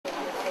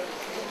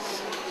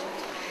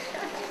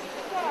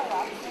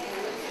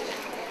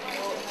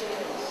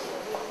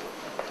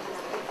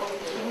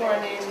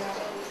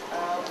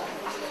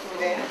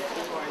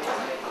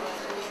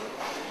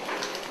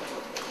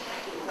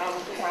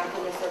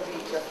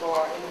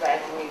for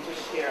inviting me to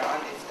share on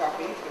this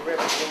topic, the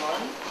rebel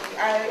woman.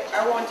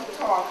 I want to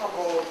talk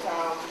about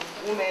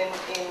women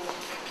in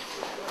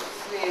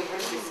slave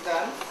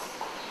resistance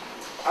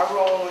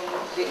around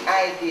the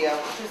idea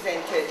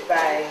presented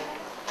by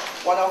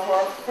one of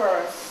our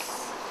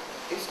first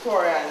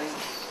historians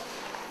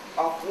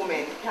of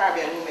women,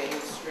 Caribbean women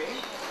history,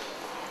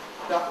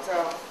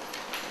 Dr.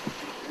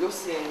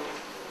 Lucille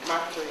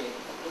Maturin.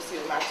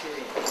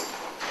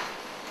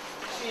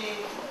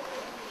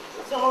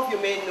 Some of you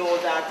may know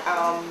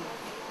that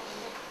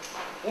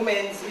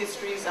women's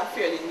history is a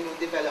fairly new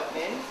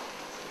development.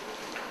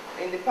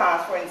 In the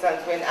past, for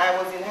instance, when I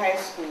was in high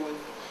school,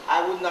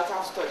 I would not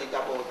have studied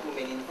about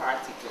women in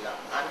particular,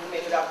 and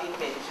women would have been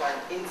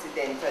mentioned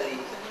incidentally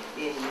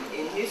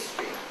in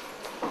history.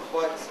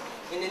 But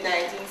in the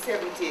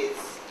 1970s,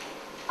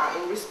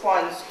 in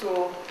response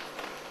to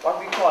what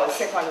we call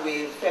second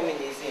wave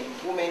feminism,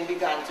 women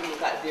began to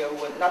look at their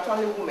own, not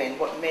only women,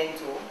 but men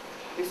too.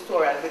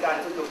 Historians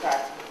began to look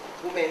at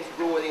women's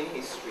role in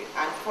history.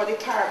 And for the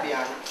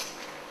Caribbean,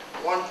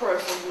 one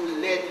person who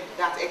led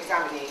that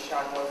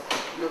examination was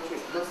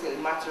Lucille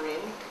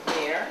Maturin,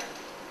 mayor,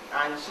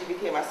 and she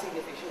became a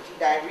significant, she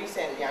died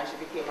recently, and she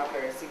became a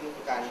very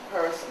significant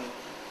person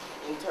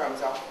in terms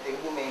of the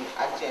women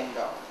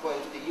agenda, going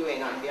to the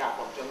UN on behalf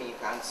of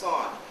Jamaica and so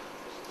on.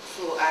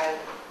 So I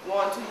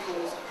want to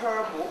use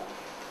her book,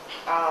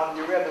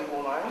 The Rebel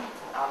Woman.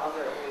 I'm a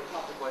very old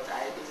copy, but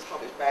this is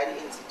published by the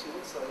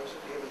Institute, so you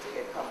should be able to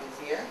get copies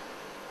here,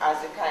 as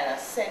a kind of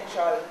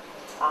central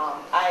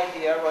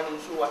idea running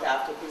through what I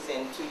have to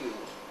present to you.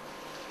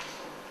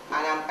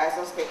 And I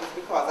suspect it's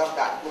because of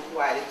that book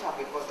why the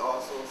topic was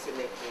also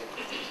selected.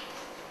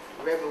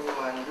 Rebel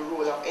Woman, the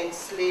role of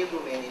enslaved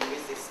women in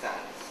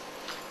resistance.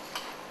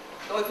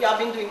 So if you have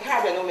been doing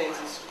Caribbean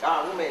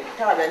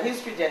Caribbean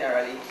history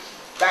generally,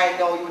 by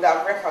now you would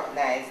have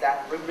recognized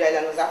that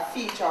rebellion was a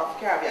feature of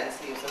Caribbean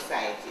slave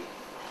society.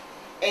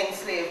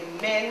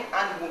 Enslaved men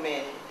and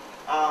women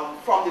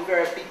from the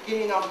very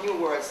beginning of New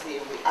World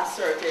slavery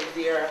asserted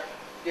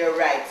their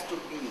rights to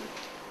be.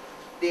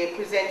 They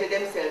presented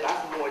themselves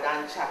as more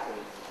than chattel.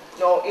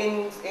 Now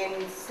in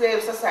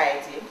slave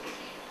society,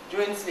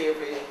 during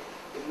slavery,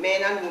 the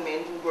men and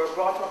women who were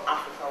brought from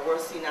Africa were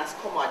seen as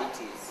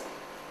commodities.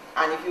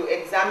 And if you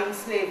examine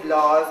slave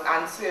laws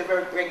and slave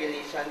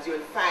regulations, you'll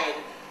find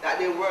that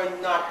they were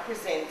not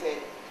presented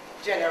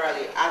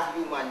generally as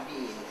human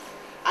beings.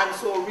 And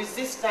so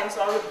resistance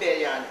or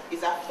rebellion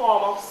is a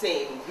form of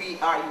saying we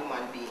are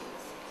human beings.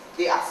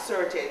 They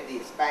asserted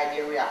this by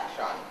their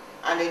reaction,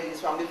 and it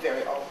is from the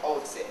very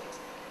outset.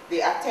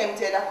 They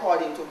attempted,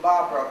 according to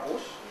Barbara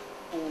Bush,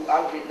 who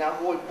has written a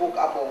whole book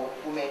about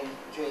women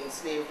during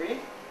slavery,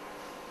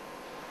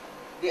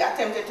 they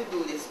attempted to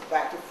do this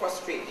to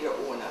frustrate their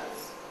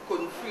owners.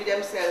 Couldn't free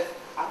themselves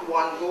at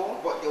one go,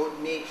 but they would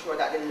make sure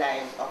that the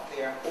lives of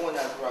their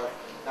owners were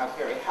not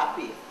very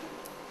happy.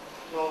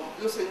 Now,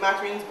 Lucille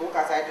Maturin's book,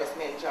 as I just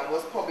mentioned,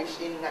 was published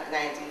in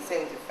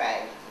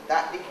 1975.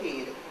 That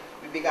decade,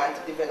 we began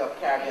to develop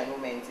Caribbean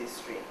women's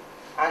history.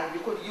 And we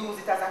could use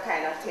it as a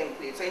kind of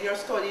template. So in your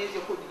studies,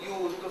 you could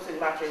use Lucille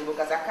Maturin's book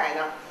as a kind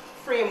of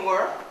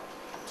framework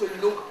to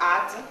look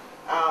at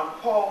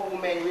how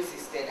women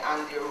resisted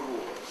and their role.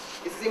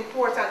 This is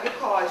important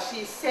because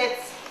she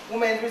sets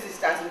women's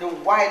resistance in the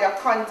wider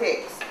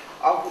context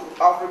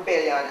of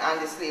rebellion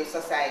and the slave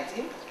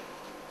society,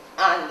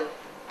 and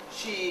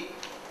she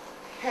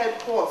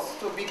helped us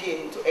to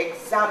begin to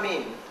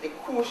examine the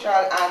crucial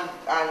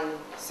and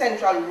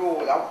central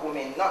role of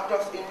women, not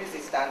just in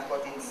resistance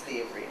but in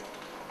slavery.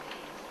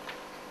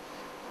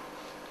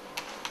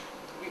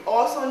 We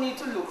also need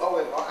to look,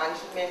 however, and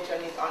she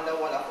mentioned it under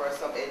one of her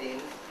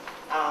subheadings,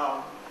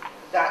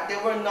 that they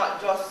were not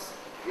just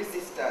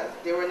resistors,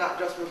 they were not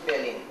just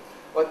rebelling.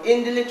 But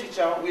in the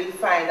literature, we'll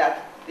find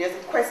that there's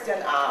a question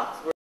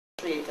asked, were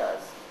they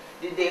traitors?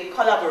 Did they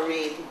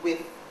collaborate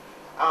with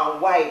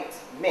white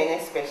men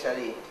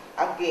especially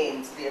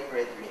against their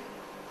brethren?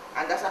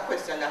 And that's a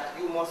question that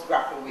you must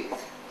grapple with.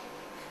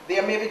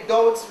 There may be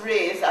doubts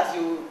raised as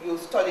you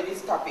study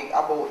this topic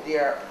about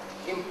their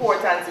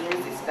importance in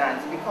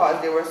resistance,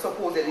 because they were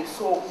supposedly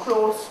so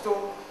close to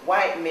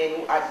white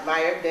men who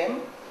admired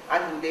them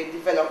and who they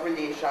developed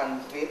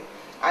relations with.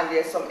 And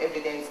there's some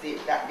evidence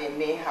that they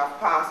may have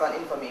passed on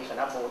information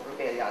about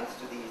rebellions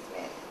to these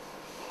men.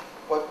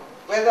 But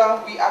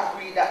whether we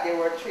agree that they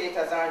were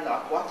traitors or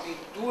not, what we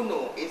do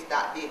know is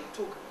that they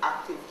took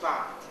active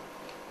part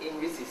in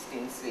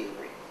resisting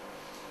slavery.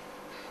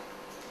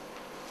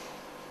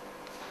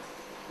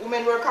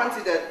 Women were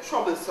considered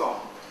troublesome,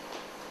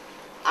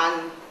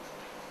 and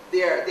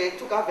they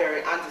took a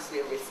very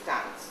anti-slavery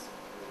stance.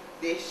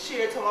 They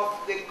shared some of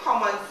the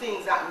common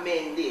things that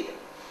men did.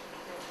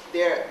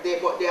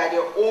 But they are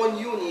their own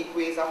unique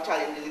ways of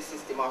challenging the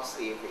system of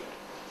slavery.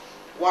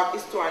 What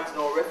historians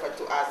now refer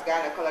to as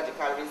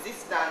gynecological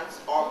resistance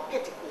or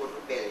petticoat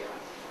rebellion.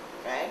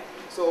 Right?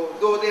 So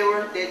though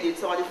they did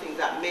some of the things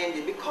that men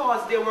did,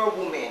 because they were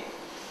women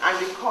and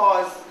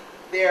because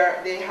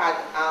they had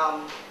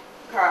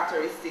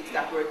characteristics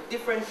that were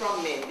different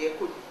from men, they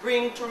could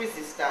bring to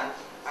resistance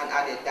an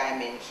added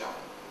dimension.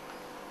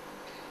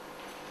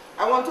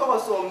 I want to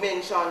also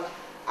mention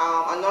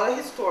another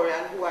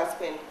historian who has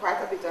spent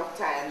quite a bit of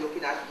time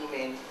looking at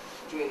women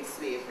during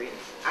slavery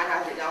and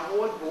has written a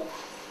whole book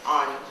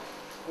on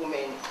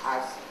women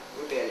as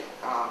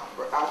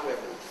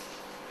rebels.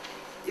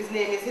 His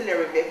name is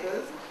Aleric,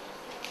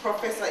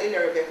 Professor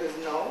Aleric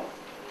now,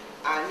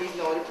 and he's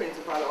now the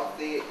principal of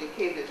the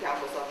Cable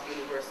campus of the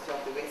University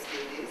of the West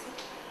Indies.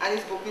 And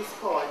his book is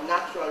called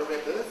Natural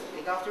Rebels.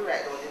 You have to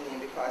write down the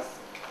name because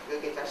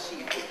you'll get a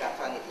sheet with that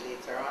on it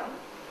later on.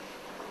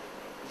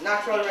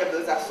 Natural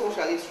Rebels, a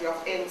social history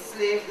of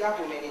enslaved black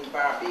women in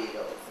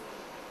Barbados.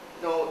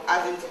 Now,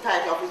 as the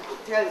title of his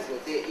book tells you,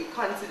 he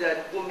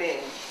considered women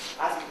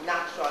as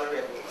natural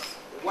rebels.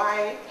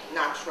 Why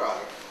natural?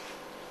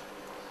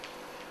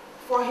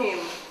 For him,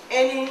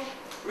 any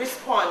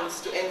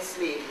response to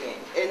enslavement,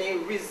 any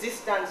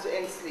resistance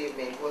to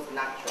enslavement was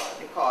natural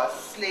because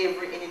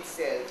slavery in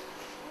itself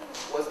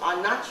was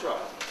unnatural.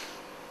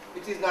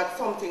 It is not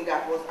something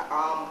that was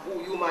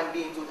human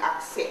beings would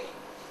accept.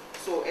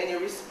 So any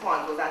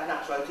response was a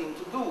natural thing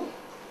to do.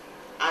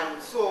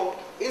 And so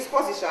his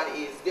position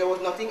is there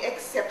was nothing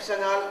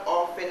exceptional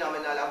or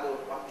phenomenal about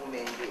what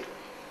women did.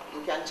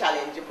 You can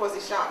challenge the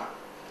position.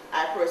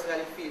 I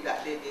personally feel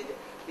that they did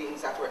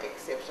things that were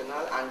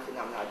exceptional and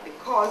phenomenal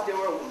because they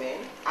were women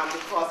and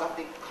because of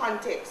the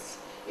context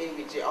in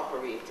which they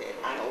operated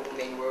and how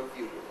women were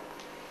viewed.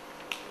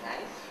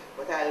 Right?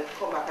 But I'll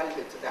come back a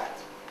little to that,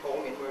 how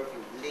women were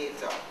viewed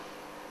later.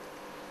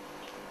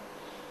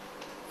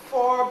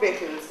 For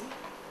Beckles,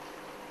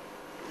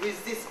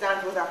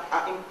 resistance was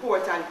an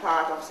important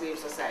part of slave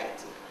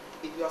society.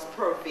 It was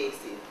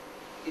pervasive.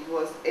 It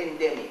was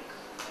endemic.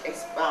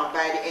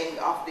 By the end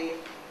of the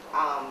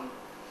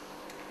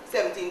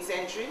 17th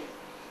century,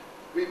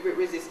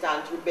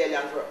 resistance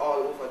rebellions were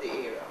all over the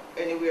area.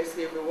 Anywhere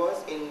slavery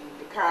was, in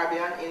the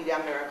Caribbean, in the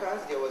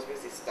Americas, there was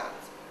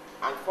resistance.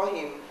 And for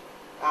him,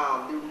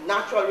 the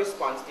natural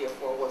response,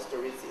 therefore, was to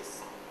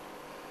resist.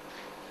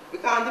 We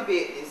can't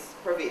debate this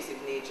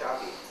pervasive nature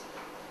of it.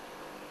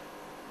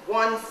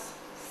 Once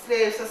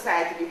slave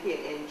society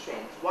became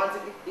entrenched, once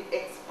it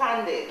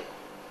expanded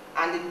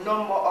and the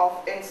number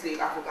of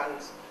enslaved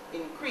Africans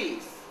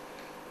increased,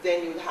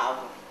 then you'd have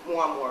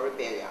more and more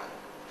rebellion.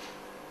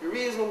 The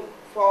reason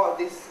for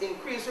this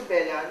increased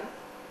rebellion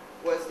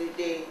was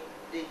the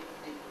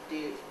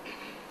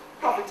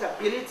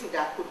profitability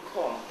that could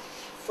come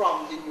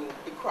from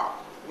the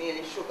crop,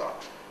 mainly sugar,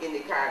 in the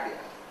Caribbean.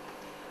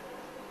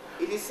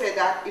 It is said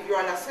that if you're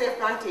on a slave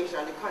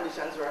plantation, the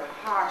conditions were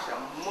harsher,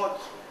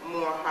 much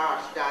more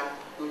harsh than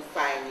you'll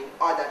find in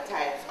other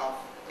types of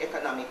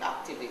economic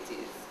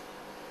activities.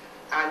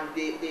 And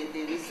the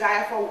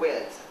desire for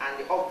wealth and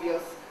the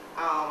obvious,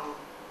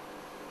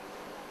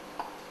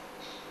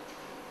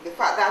 the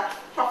fact that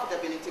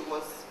profitability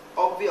was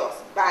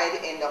obvious by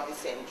the end of the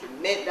century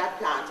meant that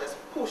planters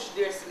pushed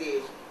their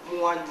slaves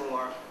more and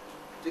more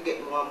to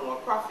get more and more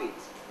profit,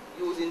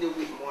 using the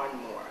wheat more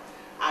and more.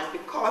 And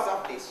because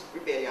of this,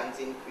 rebellions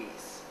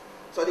increased.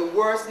 So the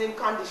worsening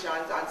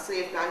conditions on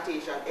slave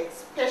plantations,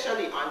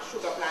 especially on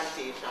sugar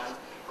plantations,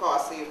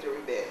 caused slaves to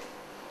rebel.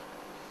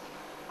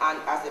 And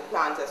as the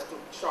planters took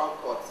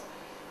shortcuts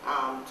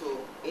to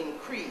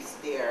increase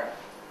their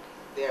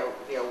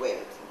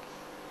wealth.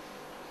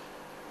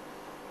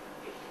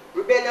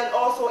 Rebellion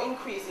also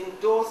increased in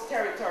those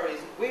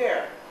territories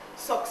where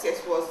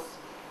success was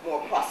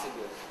more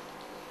possible.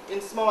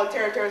 In small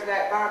territories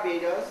like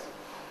Barbados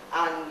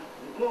and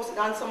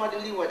on some of the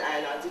Leeward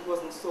Islands, it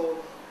wasn't so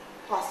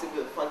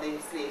possible for the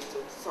slaves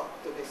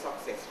to be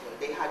successful.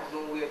 They had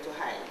nowhere to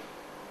hide.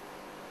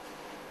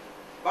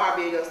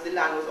 Barbados, the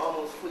land was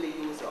almost fully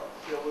used up.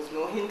 There was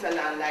no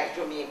hinterland like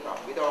Jamaica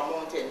with our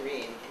mountain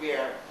range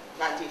where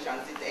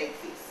plantations didn't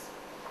exist.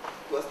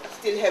 It was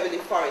still heavily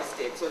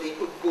forested, so they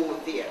could go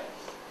there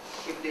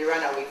if they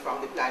ran away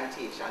from the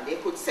plantation. They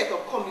could set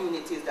up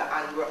communities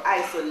that were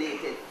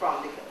isolated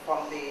from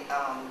the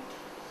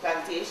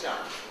plantation.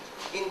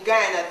 In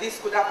Guyana, this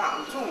could have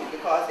happened too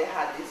because they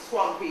had this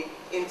swampy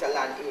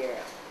hinterland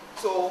area.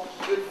 So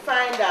you'll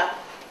find that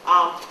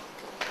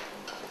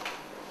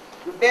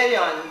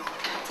rebellions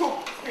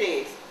took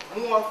place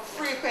more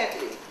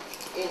frequently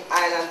in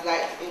islands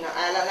like an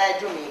island like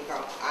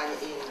Jamaica and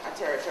in a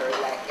territory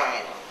like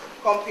Guyana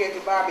compared to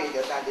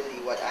Barbados and the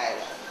Leeward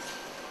Islands.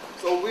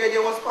 So where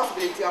there was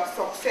possibility of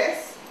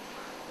success,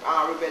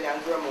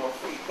 rebellions were more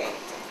frequent.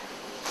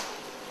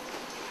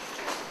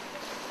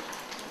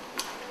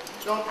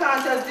 Now,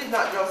 planters did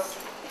not just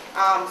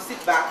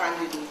sit back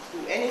and didn't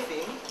do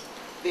anything.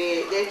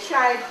 They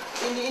tried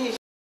in the initial